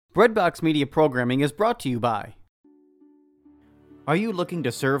Breadbox Media programming is brought to you by. Are you looking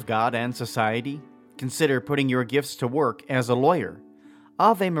to serve God and society? Consider putting your gifts to work as a lawyer.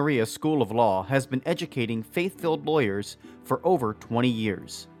 Ave Maria School of Law has been educating faith-filled lawyers for over 20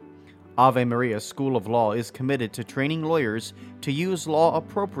 years. Ave Maria School of Law is committed to training lawyers to use law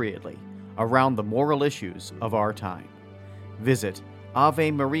appropriately around the moral issues of our time. Visit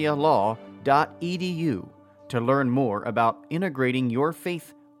avemarialaw.edu to learn more about integrating your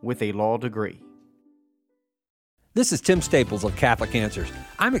faith with a law degree. This is Tim Staples of Catholic Answers.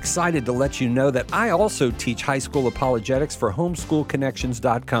 I'm excited to let you know that I also teach high school apologetics for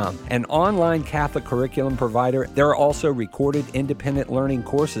homeschoolconnections.com, an online Catholic curriculum provider. There are also recorded independent learning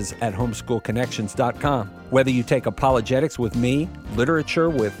courses at homeschoolconnections.com. Whether you take apologetics with me, literature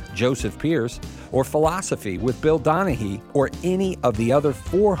with Joseph Pierce, or philosophy with Bill Donahue, or any of the other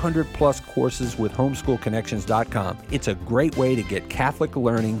 400-plus courses with homeschoolconnections.com, it's a great way to get Catholic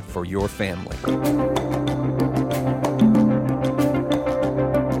learning for your family.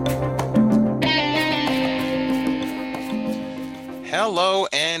 Hello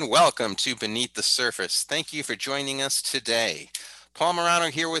and welcome to Beneath the Surface. Thank you for joining us today. Paul Morano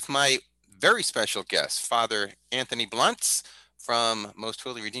here with my very special guest, Father Anthony Bluntz from Most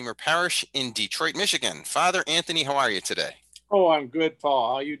Holy Redeemer Parish in Detroit, Michigan. Father Anthony, how are you today? Oh, I'm good, Paul.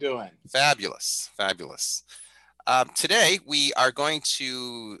 How are you doing? Fabulous, fabulous. Today we are going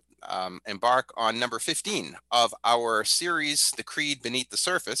to embark on number 15 of our series, The Creed Beneath the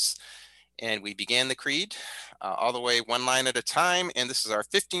Surface. And we began the creed all the way one line at a time. And this is our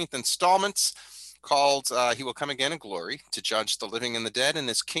 15th installment called He Will Come Again in Glory to Judge the Living and the Dead, and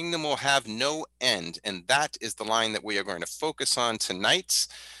His Kingdom Will Have No End. And that is the line that we are going to focus on tonight.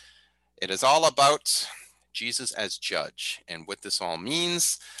 It is all about Jesus as judge and what this all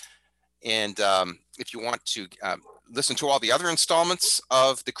means. And if you want to listen to all the other installments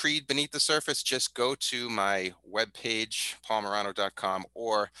of The Creed Beneath the Surface, just go to my webpage, paulmorano.com,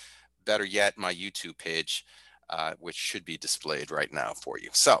 or better yet, my YouTube page, which should be displayed right now for you.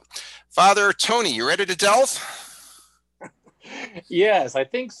 So, Father Tony, you ready to delve? Yes, I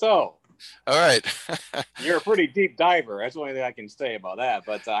think so. All right. You're a pretty deep diver. That's the only thing I can say about that,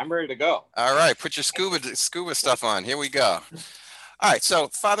 but I'm ready to go. All right. Put your scuba stuff on. Here we go. All right. So,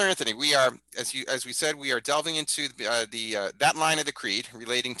 Father Anthony, we are, as we said, we are delving into that line of the creed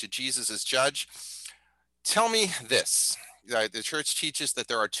relating to Jesus as judge. Tell me this. The church teaches that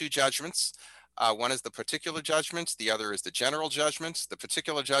there are two judgments. One is the particular judgment. The other is the general judgment. The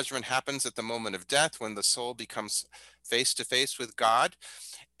particular judgment happens at the moment of death when the soul becomes face to face with God.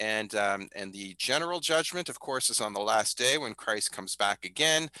 And the general judgment, of course, is on the last day when Christ comes back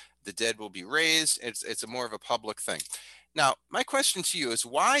again. The dead will be raised. It's a more of a public thing. Now, my question to you is,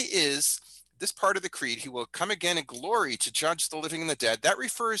 why is this part of the creed, He will come again in glory to judge the living and the dead? That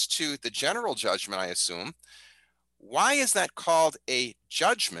refers to the general judgment, I assume. Why is that called a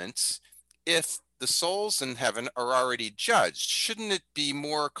judgment if the souls in heaven are already judged? Shouldn't it be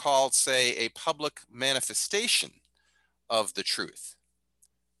more called, say, a public manifestation of the truth?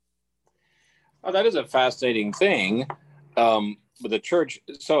 Oh, that is a fascinating thing with the church.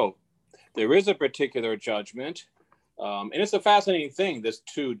 So there is a particular judgment, and it's a fascinating thing, this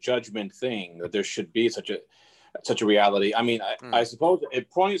two judgment thing, that there should be such a reality. I mean, I suppose it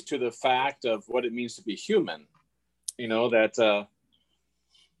points to the fact of what it means to be human. You know, that,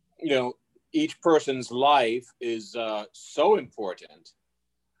 each person's life is so important.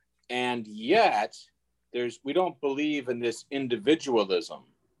 And yet we don't believe in this individualism,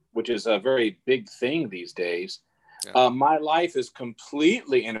 which is a very big thing these days. Yeah. My life is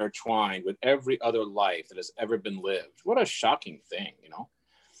completely intertwined with every other life that has ever been lived. What a shocking thing, you know?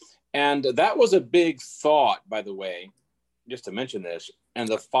 And that was a big thought, by the way, just to mention this, and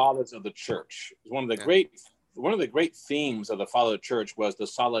the fathers of the church. One of the great themes of the Father of the Church was the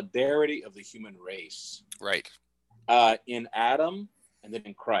solidarity of the human race. Right. In Adam and then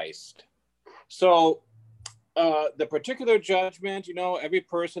in Christ. So the particular judgment, every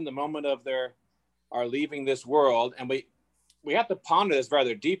person, the moment of are leaving this world, and we have to ponder this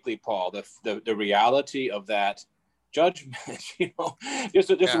rather deeply, Paul, the reality of that judgment, just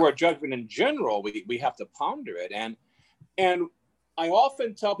the word judgment in general, we have to ponder it. And I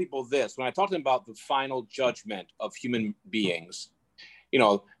often tell people this when I talk to them about the final judgment of human beings,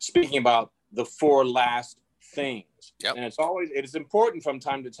 speaking about the four last things. Yep. And it is important from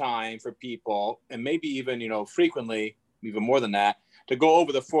time to time for people, and maybe even, frequently, even more than that, to go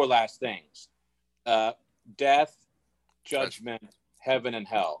over the four last things: death, judgment, heaven, and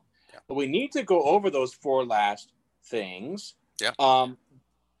hell. Yep. But we need to go over those four last things. Yep.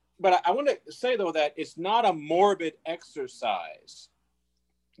 But I want to say, though, that it's not a morbid exercise.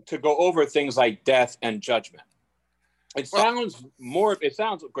 to go over things like death and judgment. It Well, sounds,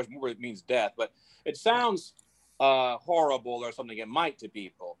 of course, more it means death, but it sounds horrible or something, it might, to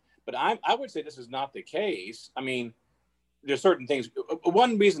people. But I would say this is not the case. I mean, there's certain things.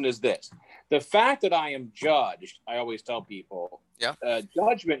 One reason is this. The fact that I am judged, I always tell people, yeah.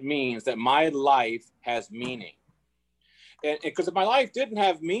 Judgment means that my life has meaning. And because if my life didn't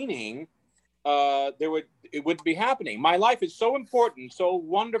have meaning, it wouldn't be happening. My life is so important, so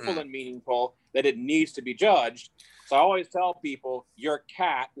wonderful and meaningful that it needs to be judged. So I always tell people, your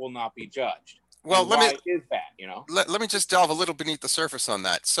cat will not be judged. Well, why is that, Let me just delve a little beneath the surface on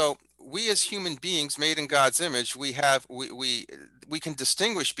that. So we as human beings made in God's image, we can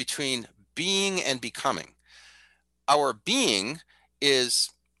distinguish between being and becoming. Our being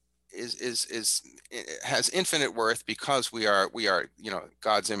has infinite worth because we are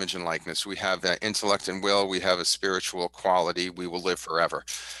God's image and likeness. We have that intellect and will. We have a spiritual quality. We will live forever.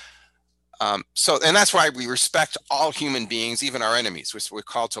 And that's why we respect all human beings, even our enemies. We're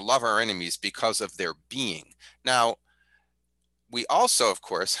called to love our enemies because of their being. Now, we also, of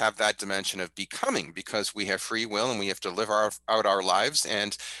course, have that dimension of becoming because we have free will and we have to live out our lives,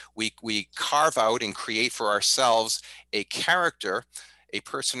 and we carve out and create for ourselves a character, a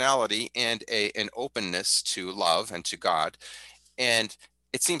personality, and an openness to love and to God. And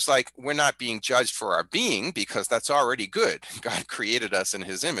it seems like we're not being judged for our being because that's already good. God created us in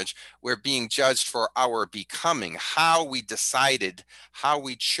his image. We're being judged for our becoming, how we decided, how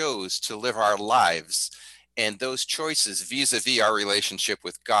we chose to live our lives, and those choices vis-a-vis our relationship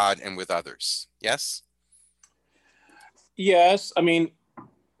with God and with others. Yes? Yes. I mean,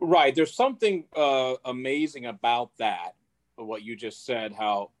 right. There's something amazing about that, what you just said,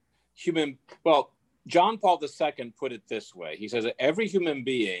 how John Paul II put it this way. He says that every human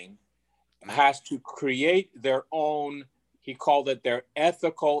being has to create their own, he called it their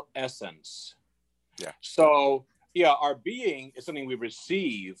ethical essence. Yeah. So, our being is something we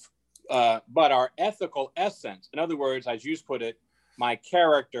receive, but our ethical essence, in other words, as you put it, my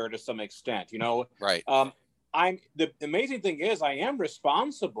character to some extent, Right. The amazing thing is I am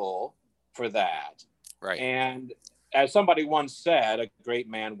responsible for that. Right. And as somebody once said, a great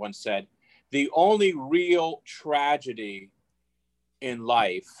man once said, the only real tragedy in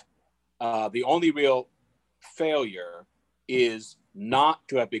life, the only real failure is not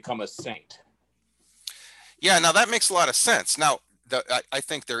to have become a saint. Yeah, now that makes a lot of sense. Now, I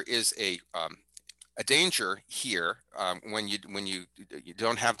think there is a danger here when you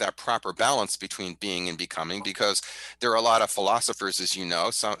don't have that proper balance between being and becoming, because there are a lot of philosophers, as you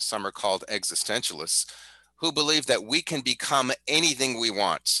know, some are called existentialists, who believe that we can become anything we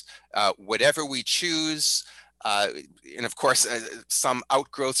want, whatever we choose. And of course, some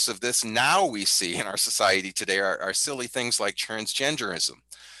outgrowths of this now we see in our society today are silly things like transgenderism,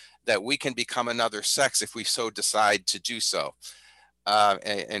 that we can become another sex if we so decide to do so.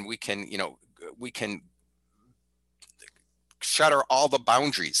 And we can shatter all the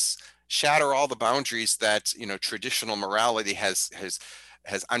boundaries that, traditional morality has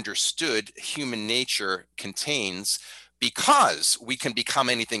understood human nature contains, because we can become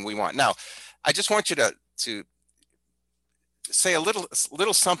anything we want. Now, I just want you to say a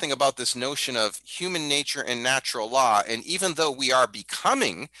little something about this notion of human nature and natural law. And even though we are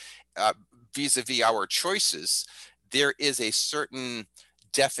becoming vis-a-vis our choices, there is a certain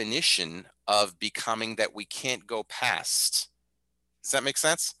definition of becoming that we can't go past. Does that make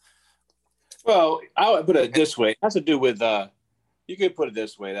sense? Well, I would put it this way. It has to do with, you could put it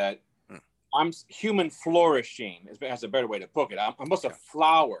this way, that I'm human flourishing, that's a better way to put it. I'm almost a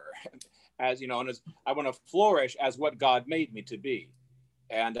flower, as and I want to flourish as what God made me to be.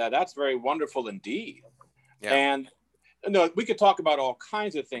 And that's very wonderful indeed. Yeah. And we could talk about all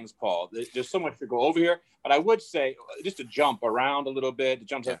kinds of things, Paul. There's so much to go over here. But I would say, just to jump around a little bit,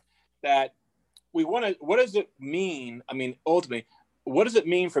 that we want to, what does it mean? I mean, ultimately, what does it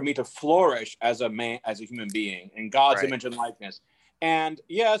mean for me to flourish as a man, as a human being in God's image and likeness? And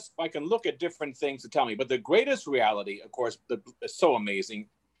yes, I can look at different things to tell me, but the greatest reality, of course, is so amazing,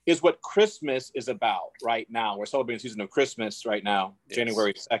 is what Christmas is about right now. We're celebrating the season of Christmas right now, yes.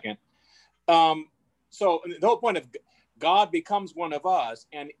 January 2nd. So the whole point of God becomes one of us,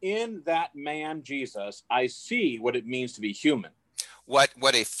 and in that man, Jesus, I see what it means to be human.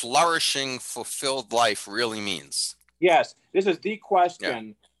 What a flourishing, fulfilled life really means. Yes, this is the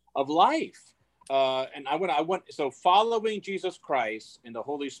question of life. And I want so following Jesus Christ and the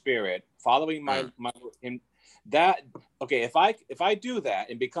Holy Spirit, following if I do that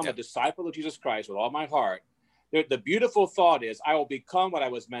and become a disciple of Jesus Christ with all my heart, the beautiful thought is I will become what I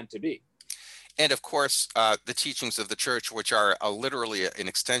was meant to be. And of course, the teachings of the church, which are literally an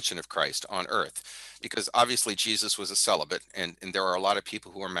extension of Christ on earth, because obviously Jesus was a celibate, and there are a lot of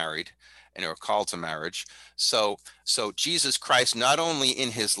people who are married and are called to marriage. So Jesus Christ, not only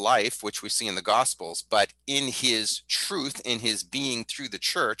in his life, which we see in the Gospels, but in his truth, in his being through the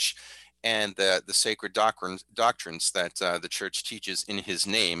church and the sacred doctrines that the church teaches in his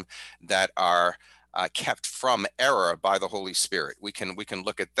name, that are kept from error by the Holy Spirit. We can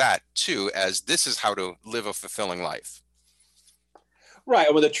look at that too, as this is how to live a fulfilling life.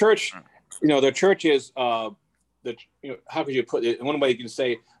 Right. Well, the church, the church is how could you put it? One way you can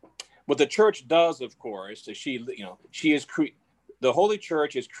say what the church does, of course, is the Holy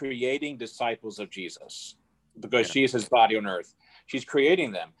Church is creating disciples of Jesus, because she is his body on earth. She's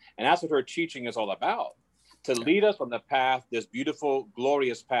creating them, and that's what her teaching is all about. To lead us on the path, this beautiful,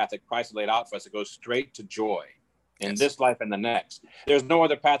 glorious path that Christ laid out for us, to go straight to joy in this life and the next. There's no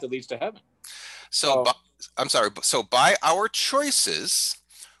other path that leads to heaven. So by our choices,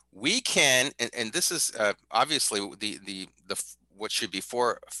 we can, and this is obviously the what should be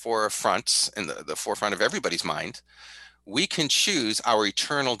forefronts in the forefront of everybody's mind. We can choose our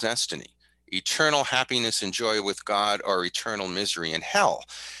eternal destiny, eternal happiness and joy with God, or eternal misery in hell.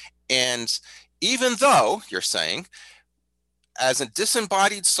 And even though you're saying, as a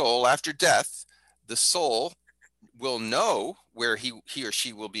disembodied soul after death, the soul will know where he or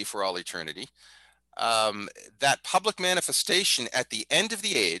she will be for all eternity, that public manifestation at the end of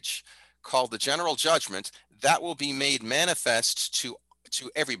the age, called the general judgment, that will be made manifest to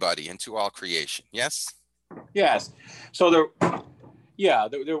everybody and to all creation. Yes? Yes. So there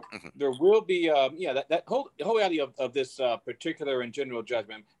will be that whole idea of this particular and general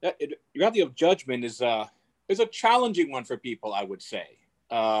judgment. Your idea of judgment is a challenging one for people, I would say.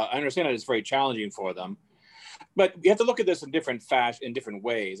 I understand that it's very challenging for them, but you have to look at this in different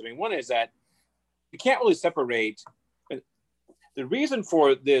ways. I mean, one is that you can't really separate the reason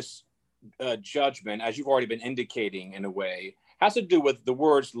for this judgment, as you've already been indicating in a way, has to do with the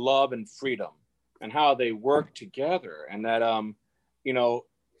words love and freedom and how they work together, and that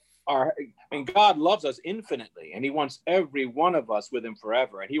God loves us infinitely, and he wants every one of us with him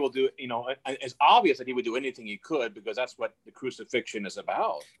forever. And he will do, it's obvious that he would do anything he could, because that's what the crucifixion is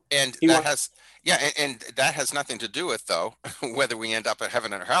about. And that has nothing to do with, though, whether we end up at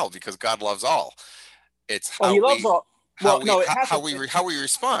heaven or hell, because God loves all. It's how we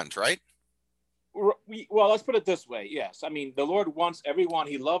respond, right? Well, let's put it this way. Yes. I mean, the Lord wants everyone.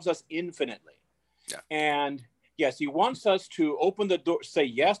 He loves us infinitely. Yeah. And yes, he wants us to open the door, say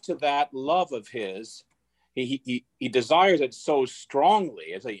yes to that love of his. He desires it so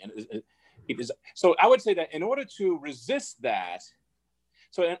strongly. So I would say that in order to resist that,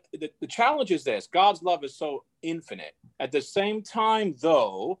 so the challenge is this: God's love is so infinite. At the same time,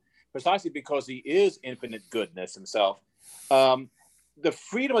 though, precisely because he is infinite goodness himself, the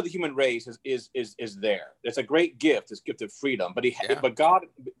freedom of the human race is there. It's a great gift, this gift of freedom. But God,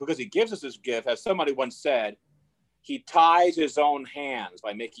 because he gives us this gift, as somebody once said, he ties his own hands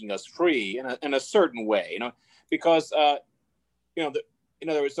by making us free in a certain way, because in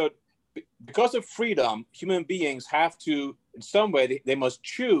other words, so because of freedom, human beings have to, in some way, they must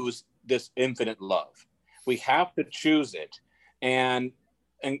choose this infinite love. We have to choose it, and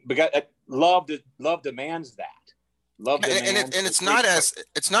because love demands that. Love demands, and it's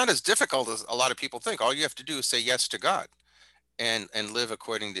not as difficult as a lot of people think. All you have to do is say yes to God, and live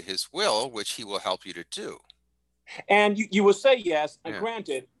according to his will, which he will help you to do. And you will say yes, and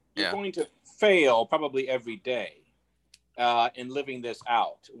granted, you're going to fail probably every day in living this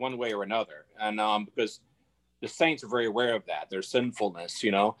out one way or another. And because the saints are very aware of that, their sinfulness,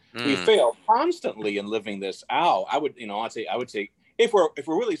 we fail constantly in living this out. I would say if we're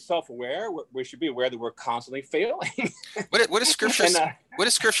really self-aware, we should be aware that we're constantly failing. What does Scripture what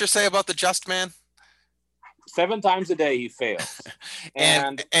does Scripture say about the just man? 7 times a day he fails.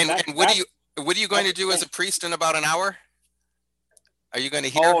 And what are you going to do as a priest in about an hour? Are you going to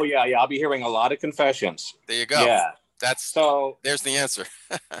hear? Oh yeah, I'll be hearing a lot of confessions. There you go. Yeah, there's the answer.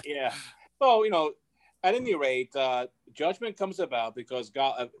 Yeah. So at any rate, judgment comes about because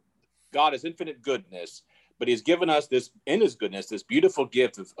God is infinite goodness, but he's given us in his goodness this beautiful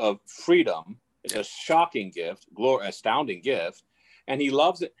gift of freedom. It's a shocking gift, astounding gift, and he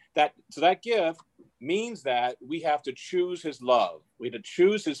loves it. That gift means that we have to choose his love. We have to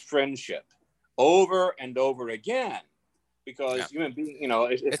choose his friendship over and over again, because human beings,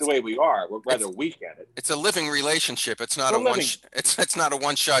 it's the way we are. We're rather weak at it. It's a living relationship. It's not it's not a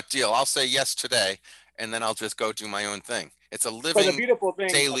one-shot deal. I'll say yes today, and then I'll just go do my own thing. It's a living, the beautiful thing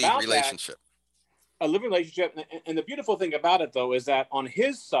daily about relationship. a living relationship. And the beautiful thing about it, though, is that on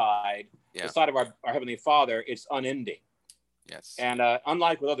his side, the side of our Heavenly Father, it's unending. Yes. And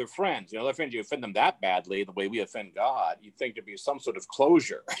unlike with other friends, other friends, you offend them that badly, the way we offend God, you'd think there'd be some sort of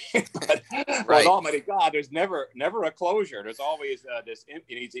closure. But with Almighty God, there's never a closure. There's always this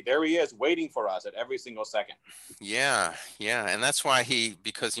empty. There he is waiting for us at every single second. Yeah. And that's why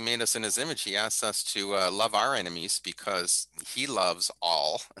because he made us in his image, he asks us to love our enemies because he loves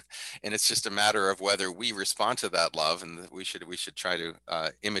all. And it's just a matter of whether we respond to that love, and we should try to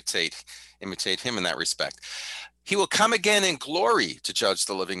imitate him in that respect. He will come again in glory to judge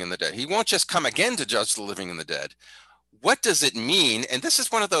the living and the dead. He won't just come again to judge the living and the dead. What does it mean? And this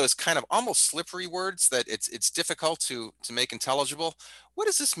is one of those kind of almost slippery words that it's difficult to make intelligible. What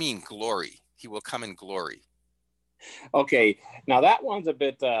does this mean, glory? He will come in glory. Okay, now that one's a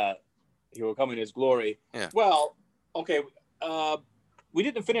bit, he will come in his glory. Yeah. Well, okay, we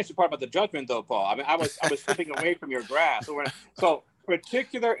didn't finish the part about the judgment, though, Paul. I mean, I was slipping away from your grasp. So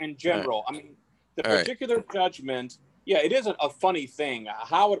particular and general, I mean, the particular judgment, it isn't a funny thing.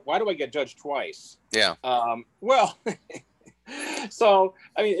 Why do I get judged twice? Yeah. Well, so,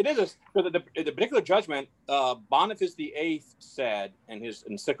 I mean, it is the particular judgment, Boniface VIII said in his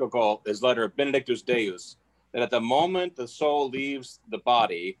encyclical, his letter, Benedictus Deus, that at the moment the soul leaves the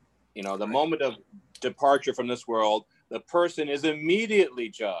body, the moment of departure from this world, the person is immediately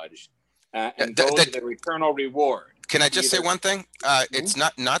judged and goes to their eternal reward. Can I just say one thing? It's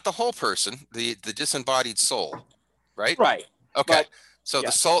not the whole person, the disembodied soul, right? Right. Okay. So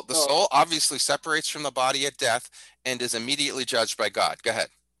the soul obviously separates from the body at death and is immediately judged by God. Go ahead.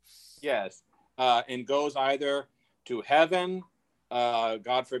 Yes. And goes either to heaven,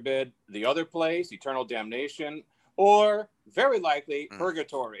 God forbid, the other place, eternal damnation, or very likely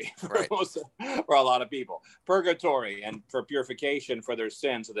purgatory for a lot of people. Purgatory, and for purification for their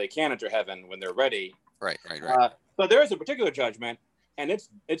sins so they can enter heaven when they're ready. Right. So there is a particular judgment, and it's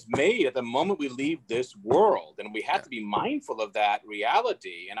made at the moment we leave this world, and we have to be mindful of that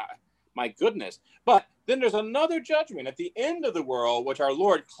reality. And my goodness. But then there's another judgment at the end of the world, which our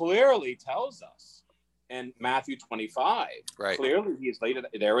Lord clearly tells us in Matthew 25. Right. Clearly, he is laid.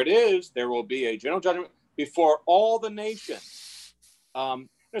 There it is. There will be a general judgment before all the nations.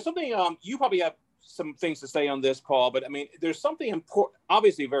 There's something, you probably have some things to say on this, Paul, but I mean, there's something important,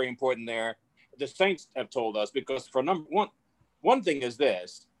 obviously very important there. The saints have told us, because for number one thing is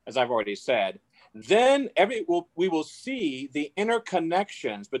this, as I've already said, then we will see the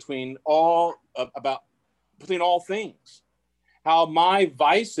interconnections between all things. How my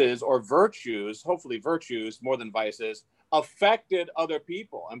vices or virtues, hopefully virtues more than vices, affected other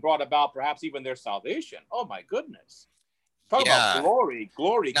people and brought about perhaps even their salvation. Oh my goodness. Talk about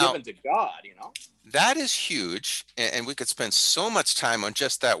glory now, given to God, That is huge. And we could spend so much time on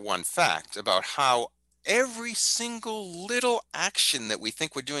just that one fact about how every single little action that we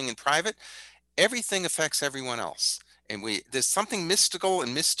think we're doing in private, everything affects everyone else. And there's something mystical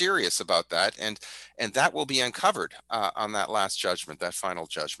and mysterious about that. And that will be uncovered on that last judgment, that final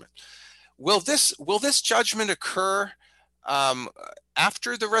judgment. Will this judgment occur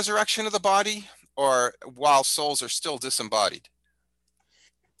after the resurrection of the body, or while souls are still disembodied?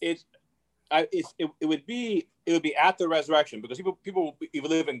 It would be at the resurrection, because people will either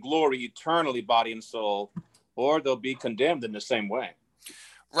live in glory eternally, body and soul, or they'll be condemned in the same way.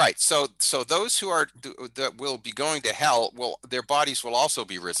 Right. So those that will be going to hell, their bodies will also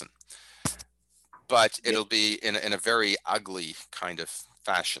be risen, but it'll be in a very ugly kind of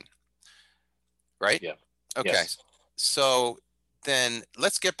fashion. Right? Yeah. Okay. Yes. So then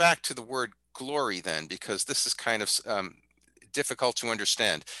let's get back to the word glory then, because this is kind of difficult to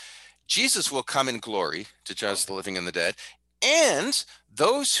understand. Jesus will come in glory to judge the living and the dead, and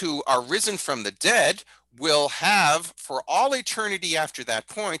those who are risen from the dead will have for all eternity after that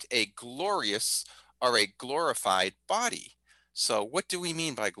point a glorious or a glorified body. So what do we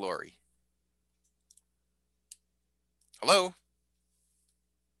mean by glory? Hello?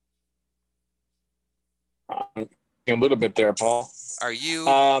 A little bit there, Paul. Are you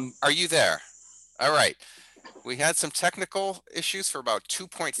there? All right. We had some technical issues for about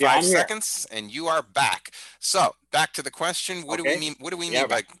 2.5 seconds, and you are back. So back to the question: What do we mean? What do we mean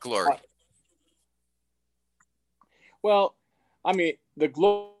by glory? Well, I mean, the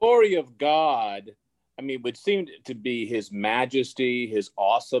glory of God, I mean, would seem to be his majesty, his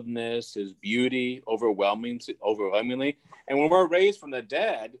awesomeness, his beauty, overwhelmingly. And when we're raised from the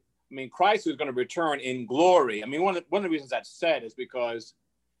dead, I mean, Christ is going to return in glory. I mean, one of the reasons that's said is because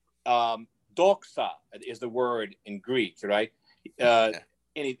doxa is the word in Greek, right? And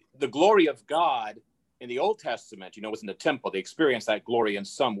the glory of God in the Old Testament, was in the temple. They experienced that glory in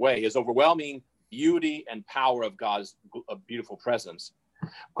some way. His overwhelming beauty and power of God's beautiful presence.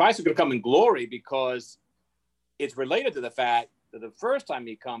 Christ is going to come in glory because it's related to the fact that the first time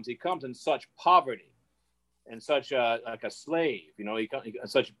he comes in such poverty and such like a slave. He comes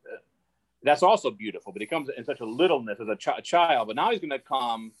such. That's also beautiful, but he comes in such a littleness as a child. But now he's going to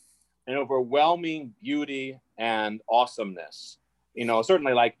come in overwhelming beauty and awesomeness.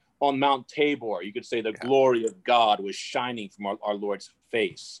 Certainly like on Mount Tabor, you could say the glory of God was shining from our Lord's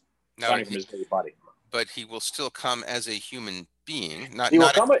face, shining from his very body. But he will still come as a human being.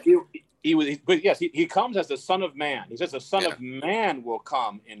 He comes as the Son of Man. He says the Son of Man will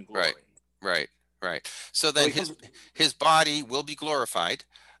come in glory. Right. So then his body will be glorified,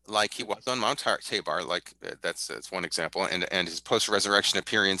 like he was on Mount Tabor. Like that's one example. And his post-resurrection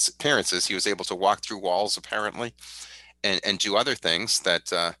appearances, he was able to walk through walls apparently, and do other things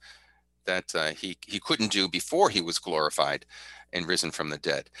that he couldn't do before he was glorified and risen from the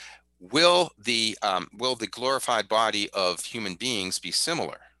dead. Will the glorified body of human beings be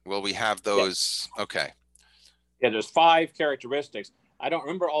similar? Will we have those? Yeah. Okay. Yeah, there's 5 characteristics. I don't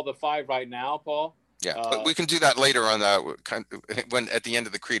remember all the 5 right now, Paul. Yeah, but we can do that later on when at the end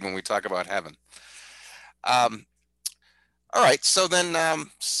of the creed when we talk about heaven. All right. So then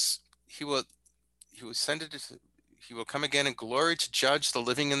he will come again in glory to judge the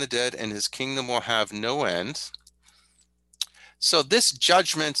living and the dead, and his kingdom will have no end. So this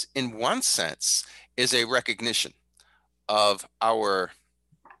judgment, in one sense, is a recognition of our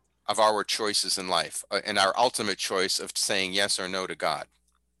choices in life and our ultimate choice of saying yes or no to God.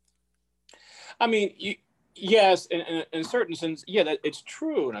 I mean, yes, in a certain sense, that it's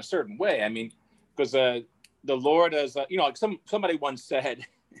true in a certain way. I mean, because the Lord, as like somebody once said,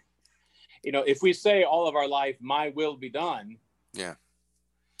 if we say all of our life, "My will be done,"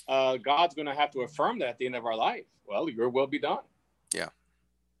 God's going to have to affirm that at the end of our life. Well, your will be done. Yeah.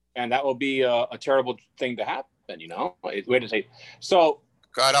 And that will be a terrible thing to happen, Wait to say. So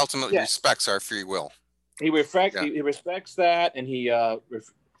God ultimately respects our free will. He respects that, and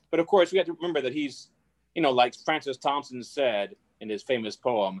but of course we have to remember that he's, like Francis Thompson said in his famous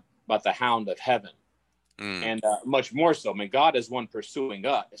poem about the Hound of Heaven, and much more so. I mean, God is one pursuing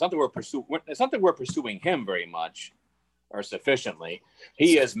us. It's not that we're pursuing him very much or sufficiently.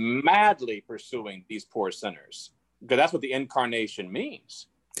 He is madly pursuing these poor sinners, because that's what the incarnation means.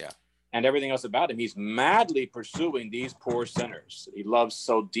 Yeah. And everything else about him, he's madly pursuing these poor sinners he loves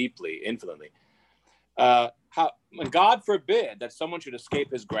so deeply, infinitely. God forbid that someone should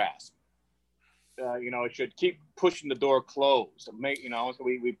escape his grasp. It should keep pushing the door closed. So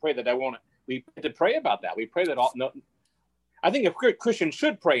we pray that won't. We have to pray about that. We pray that I think a Christian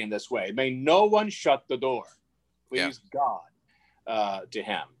should pray in this way. May no one shut the door. Please God to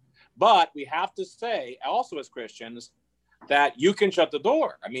him. But we have to say also as Christians that you can shut the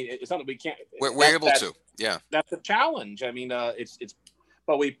door. I mean, it's not that we can't. We're able to. Yeah. That's a challenge. I mean,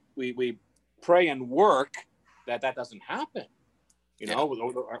 but we pray and work that doesn't happen. We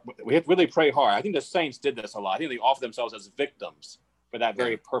have to really pray hard. I think the saints did this a lot. I think they offered themselves as victims for that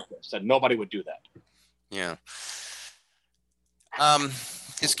very purpose, that nobody would do that. Yeah.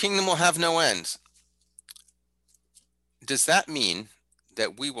 His kingdom will have no end. Does that mean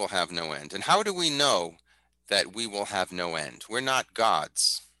that we will have no end? And how do we know that we will have no end? We're not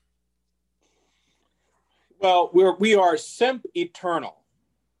gods. Well, we are eternal.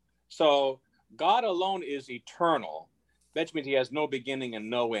 So God alone is eternal. That means he has no beginning and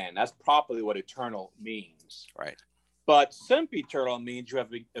no end. That's properly what eternal means. Right. But sempiternal means you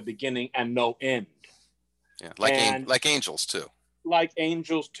have a beginning and no end. Yeah, like angels too. Like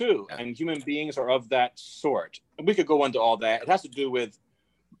angels too. Yeah. And human beings are of that sort. And we could go into all that. It has to do with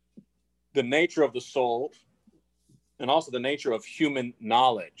the nature of the soul and also the nature of human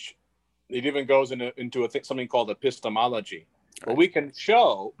knowledge. It even goes into something called epistemology, where we can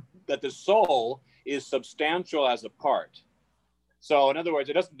show that the soul is substantial as a part. So in other words,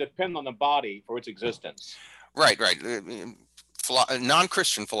 it doesn't depend on the body for its existence. Right.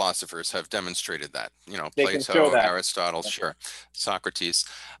 Non-Christian philosophers have demonstrated that. They Plato, Aristotle, Socrates.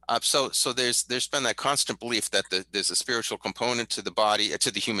 So there's been that constant belief that there's a spiritual component to the body,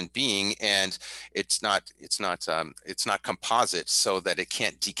 to the human being, and it's not composite, so that it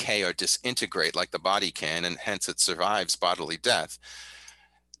can't decay or disintegrate like the body can, and hence it survives bodily death.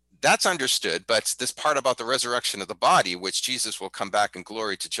 That's understood, but this part about the resurrection of the body, which Jesus will come back in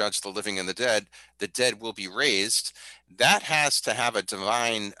glory to judge the living and the dead will be raised, that has to have a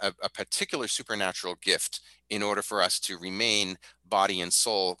particular supernatural gift in order for us to remain body and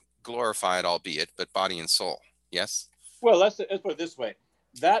soul, glorified albeit, but body and soul. Yes? Well, let's put it this way.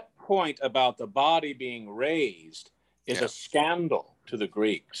 That point about the body being raised is a scandal to the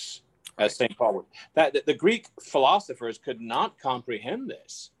Greeks. as St. Paul would. That the Greek philosophers could not comprehend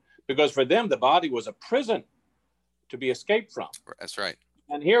this because for them the body was a prison to be escaped from. That's right.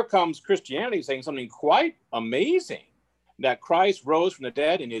 And here comes Christianity saying something quite amazing, that Christ rose from the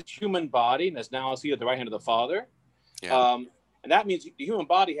dead in his human body and is now seated at the right hand of the Father. Yeah. And that means the human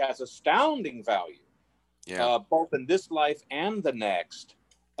body has astounding value, both in this life and the next.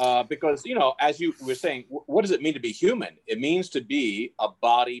 Because, you know, as you were saying, what does it mean to be human? It means to be a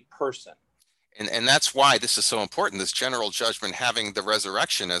body person. And that's why this is so important, this general judgment having the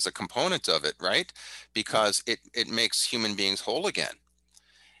resurrection as a component of it, right? Because it makes human beings whole again.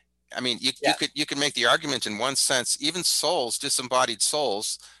 I mean, you could make the argument in one sense, even souls, disembodied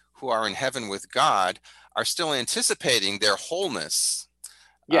souls who are in heaven with God are still anticipating their wholeness.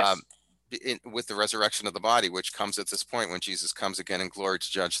 Yes. With the resurrection of the body, which comes at this point when Jesus comes again in glory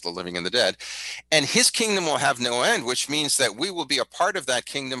to judge the living and the dead. And his kingdom will have no end, which means that we will be a part of that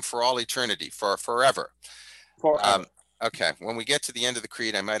kingdom for all eternity, for forever. Okay, when we get to the end of the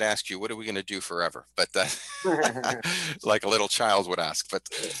creed, I might ask you, what are we going to do forever? But like a little child would ask, but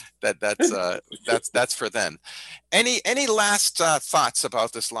that's for them. Any last thoughts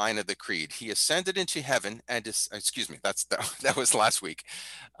about this line of the creed? He ascended into heaven and that was last week.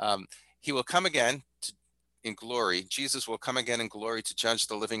 He will come again in glory. Jesus will come again in glory to judge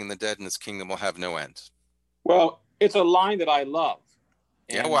the living and the dead, and his kingdom will have no end. Well, it's a line that I love.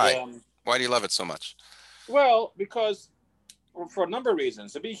 Yeah, why? Why do you love it so much? Well, because for a number of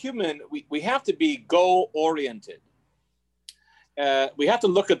reasons. To be human, we have to be goal-oriented. We have to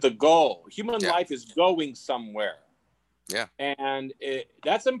look at the goal. Human life is going somewhere. Yeah. And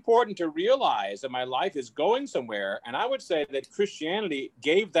that's important to realize, that my life is going somewhere. And I would say that Christianity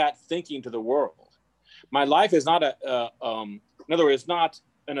gave that thinking to the world. My life is not in other words, not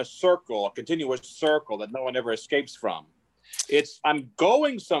in a circle, a continuous circle that no one ever escapes from. I'm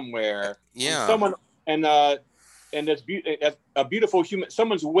going somewhere. Yeah. And it's a beautiful human.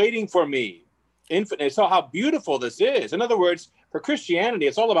 Someone's waiting for me. Infinite. So how beautiful this is. In other words, for Christianity,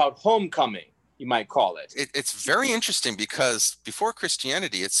 it's all about homecoming, you might call it. It's very interesting because before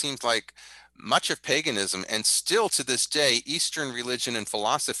Christianity, it seemed like much of paganism, and still to this day, Eastern religion and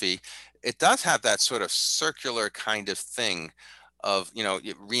philosophy, it does have that sort of circular kind of thing of, you know,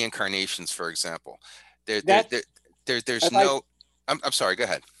 reincarnations, for example. There's no. I'm sorry. Go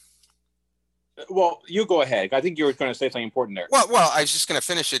ahead. Well, you go ahead. I think you were going to say something important there. Well, I was just going to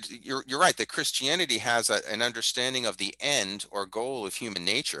finish it. You're right that Christianity has an understanding of the end or goal of human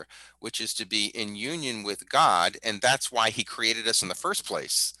nature, which is to be in union with God, and that's why he created us in the first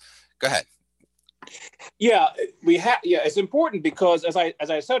place. Go ahead. Yeah, it's important because as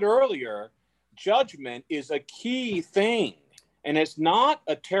I said earlier, judgment is a key thing. And it's not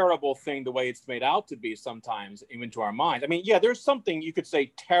a terrible thing the way it's made out to be sometimes, even to our minds. I mean, yeah, there's something you could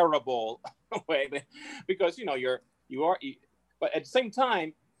say terrible way, because, you know, but at the same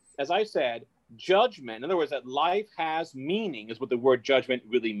time, as I said, judgment, in other words, that life has meaning is what the word judgment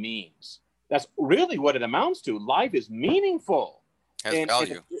really means. That's really what it amounts to. Life is meaningful. Has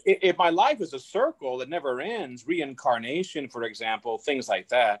value. If my life is a circle that never ends, reincarnation, for example, things like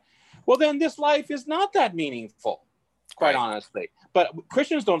that, well, then this life is not that meaningful. Quite honestly. But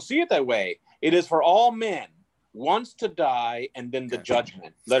Christians don't see it that way. It is for all men, once to die, and then the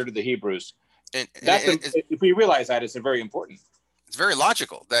judgment. Letter to the Hebrews. If we realize that, it's very important. It's very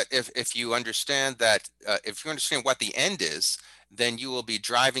logical that if you understand that, if you understand what the end is, then you will be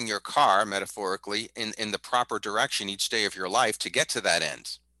driving your car, metaphorically, in the proper direction each day of your life to get to that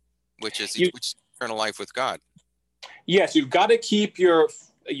end, which is eternal life with God. Yes, you've got to keep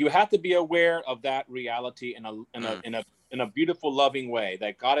you have to be aware of that reality in a beautiful, loving way,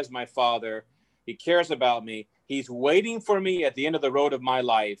 that God is my Father. He cares about me. He's waiting for me at the end of the road of my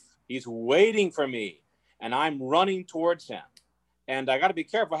life. He's waiting for me, and I'm running towards him. And I got to be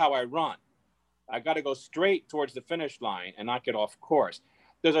careful how I run. I got to go straight towards the finish line and not get off course.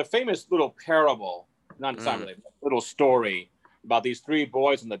 There's a famous little parable, not really, little story about these three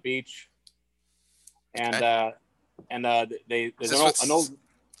boys on the beach. And there's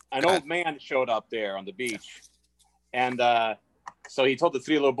an old man showed up there on the beach. And so he told the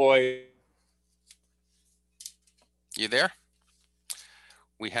three little boys. You there?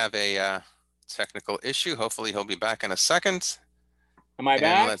 We have a technical issue. Hopefully he'll be back in a second. Am I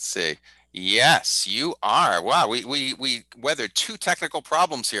back? Let's see. Yes, you are. Wow, we weathered two technical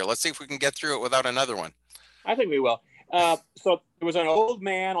problems here. Let's see if we can get through it without another one. I think we will. So there was an old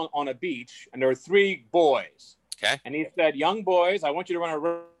man on a beach, and there were three boys. Okay. And he said, "Young boys, I want you to run a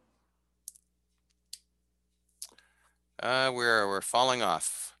race." We're falling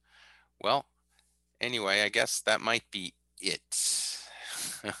off. Well, anyway, I guess that might be it.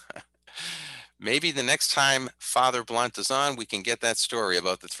 Maybe the next time Father Blunt is on, we can get that story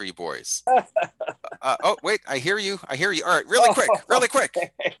about the 3 boys. Oh, wait, I hear you. All right, really quick.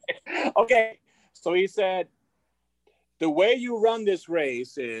 Okay, so he said, the way you run this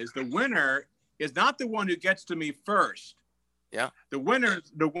race is the winner is not the one who gets to me first. Yeah. The winner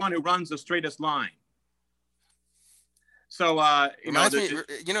is the one who runs the straightest line. So, it reminds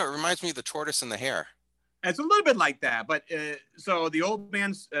me of the tortoise and the hare. It's a little bit like that. But so the old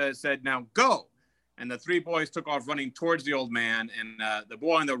man said, now go. And the 3 boys took off running towards the old man. And the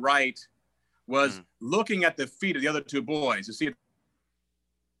boy on the right was looking at the feet of the other 2 boys to see if...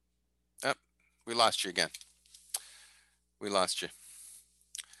 Oh, we lost you again. We lost you.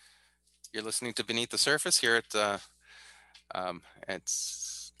 You're listening to Beneath the Surface here at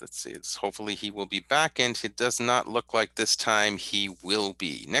let's see, hopefully he will be back, and it does not look like this time he will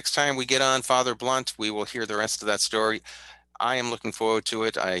be. Next time we get on Father Blunt, we will hear the rest of that story. I am looking forward to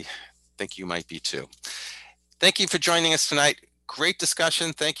it. I think you might be too. Thank you for joining us tonight. Great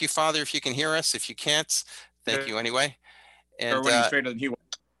discussion. Thank you, Father, if you can hear us. If you can't, thank you anyway. And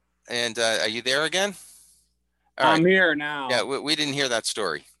are you there again? I'm here now. Yeah, we didn't hear that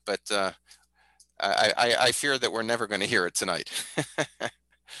story, but I fear that we're never going to hear it tonight.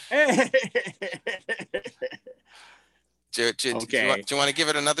 Do you want to give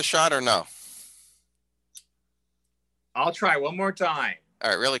it another shot or no? I'll try one more time. All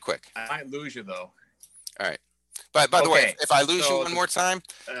right, really quick. I might lose you though. All right. But by the way, if I lose you one more time,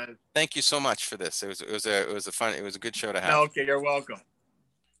 thank you so much for this. It was a good show to have. Okay, you're welcome.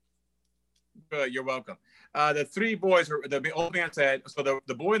 Good, you're welcome. The 3 boys, the old man said, so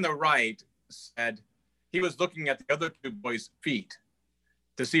the boy on the right said he was looking at the other 2 boys' feet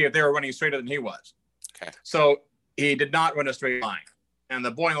to see if they were running straighter than he was. Okay. So he did not run a straight line. And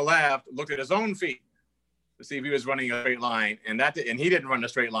the boy on the left looked at his own feet to see if he was running a straight line. And he didn't run a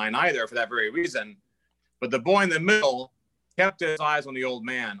straight line either for that very reason. But the boy in the middle kept his eyes on the old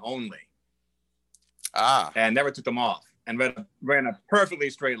man only. And never took them off and ran a perfectly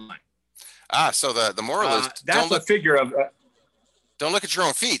straight line. So the moral is that's a figure of don't look at your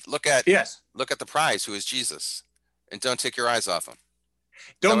own feet. Look at the prize, who is Jesus, and don't take your eyes off him.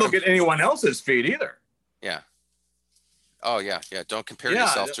 Don't look at anyone else's feet either. Yeah. Oh yeah. Don't compare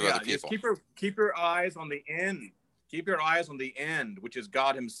yourself to other people. Keep your eyes on the end. Keep your eyes on the end, which is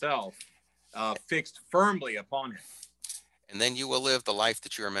God Himself, fixed firmly upon Him. And then you will live the life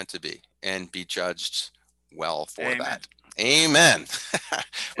that you are meant to be, and be judged well for that. Amen.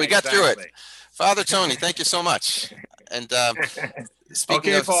 We got through it. Father Tony, thank you so much. And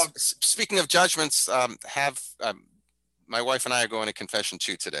speaking of judgments, my wife and I are going to confession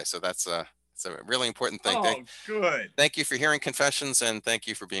too today. So it's a really important thing. Oh, good. Thank you for hearing confessions, and thank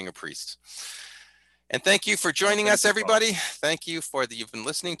you for being a priest. And thank you for joining us, everybody. Thank you you've been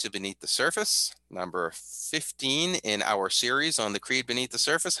listening to Beneath the Surface, number 15 in our series on the Creed Beneath the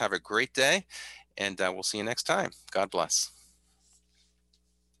Surface. Have a great day. And we'll see you next time. God bless.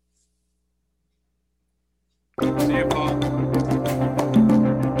 See you, Paul.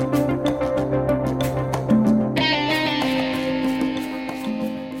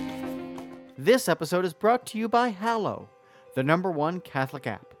 This episode is brought to you by Hallow, the #1 Catholic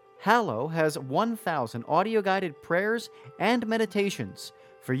app. Hallow has 1,000 audio-guided prayers and meditations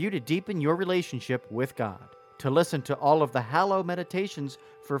for you to deepen your relationship with God. To listen to all of the Hallow meditations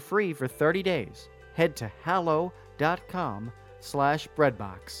for free for 30 days, head to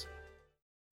hallow.com/breadbox.